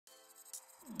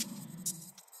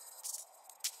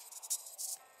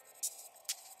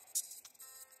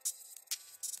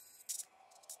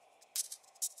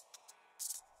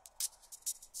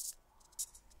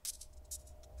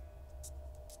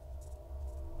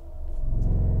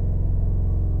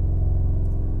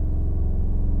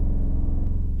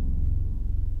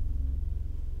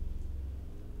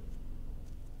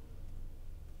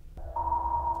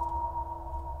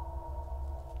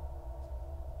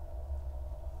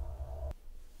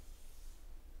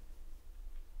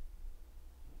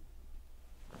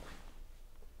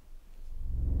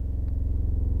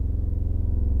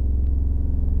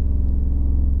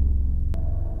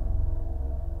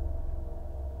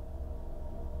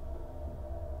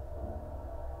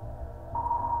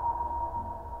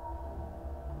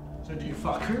So do you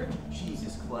fuck her?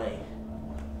 Jesus, Clay.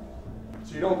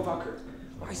 So you don't fuck her?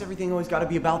 Why's everything always gotta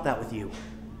be about that with you?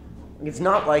 It's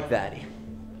not like that.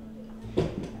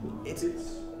 It's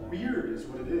weird is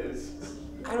what it is.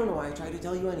 I don't know why I tried to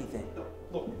tell you anything. No,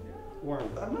 look, Warren,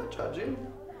 I'm not judging.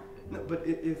 No, but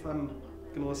if I'm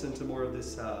gonna listen to more of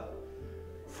this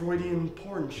Freudian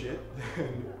porn shit,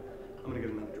 then I'm gonna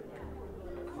get another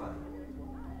drink. Fine.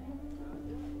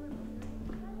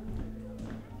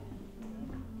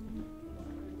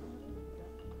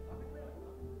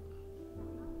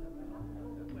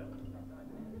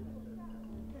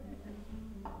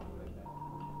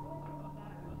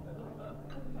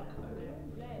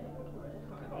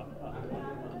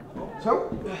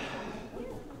 So,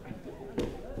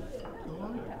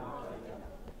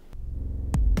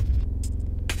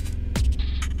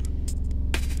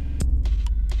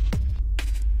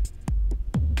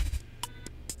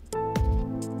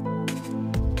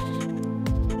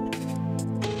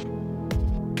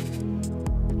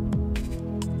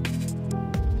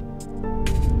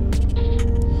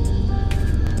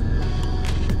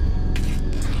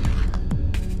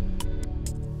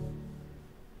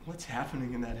 what's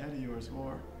happening in that head of yours,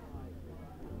 War?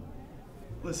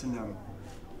 Listen,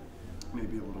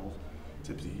 maybe a little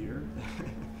tipsy here.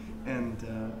 And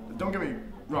don't get me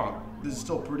wrong, this is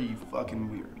still pretty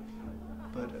fucking weird.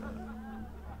 But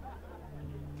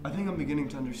I think I'm beginning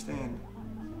to understand.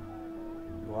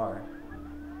 You are?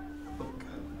 Look,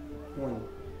 Warren,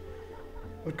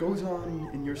 what goes on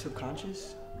in your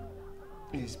subconscious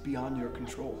is beyond your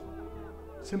control.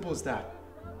 Simple as that.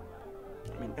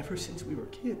 I mean, ever since we were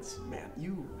kids, man,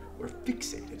 you were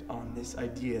fixated on this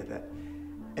idea that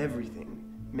everything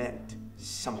meant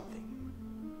something.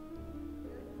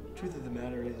 Truth of the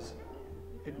matter is,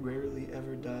 it rarely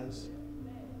ever does.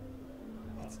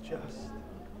 It's just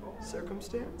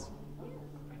circumstance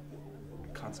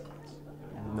and consequence.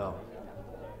 No.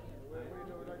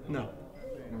 No.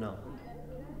 No.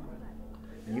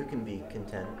 You can be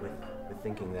content with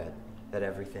thinking that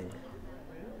everything,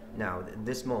 now,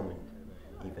 this moment,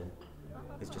 even,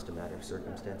 is just a matter of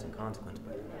circumstance and consequence,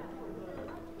 but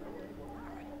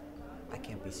I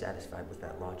can't be satisfied with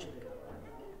that logic.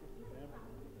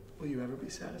 Will you ever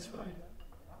be satisfied?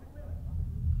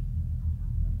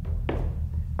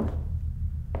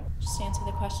 Just answer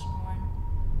the question, Warren.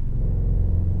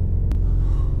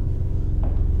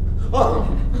 Oh!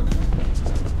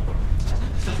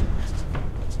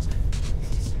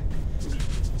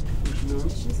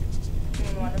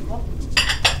 Doing wonderful.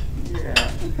 Yeah.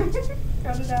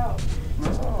 Cut it out. No.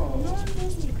 No, I'm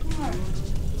busy. Come on.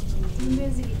 I'm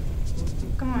busy.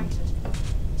 Come on.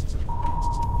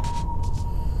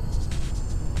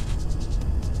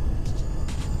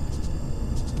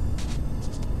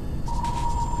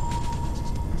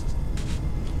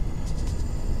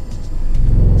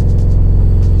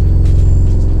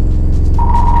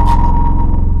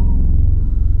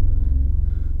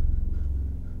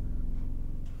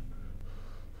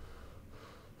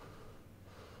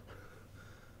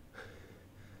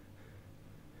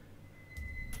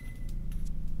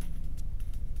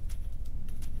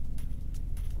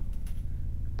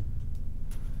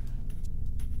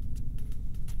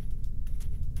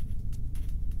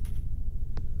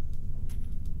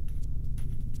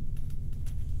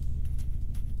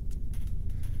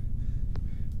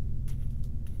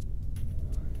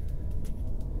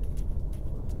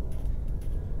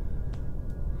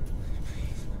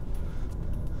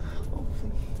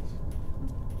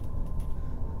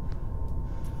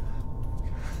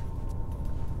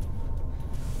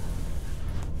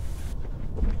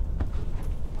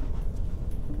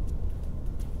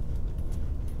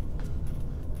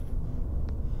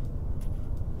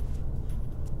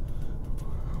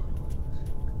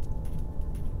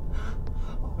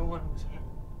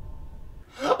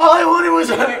 All I wanted was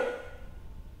her.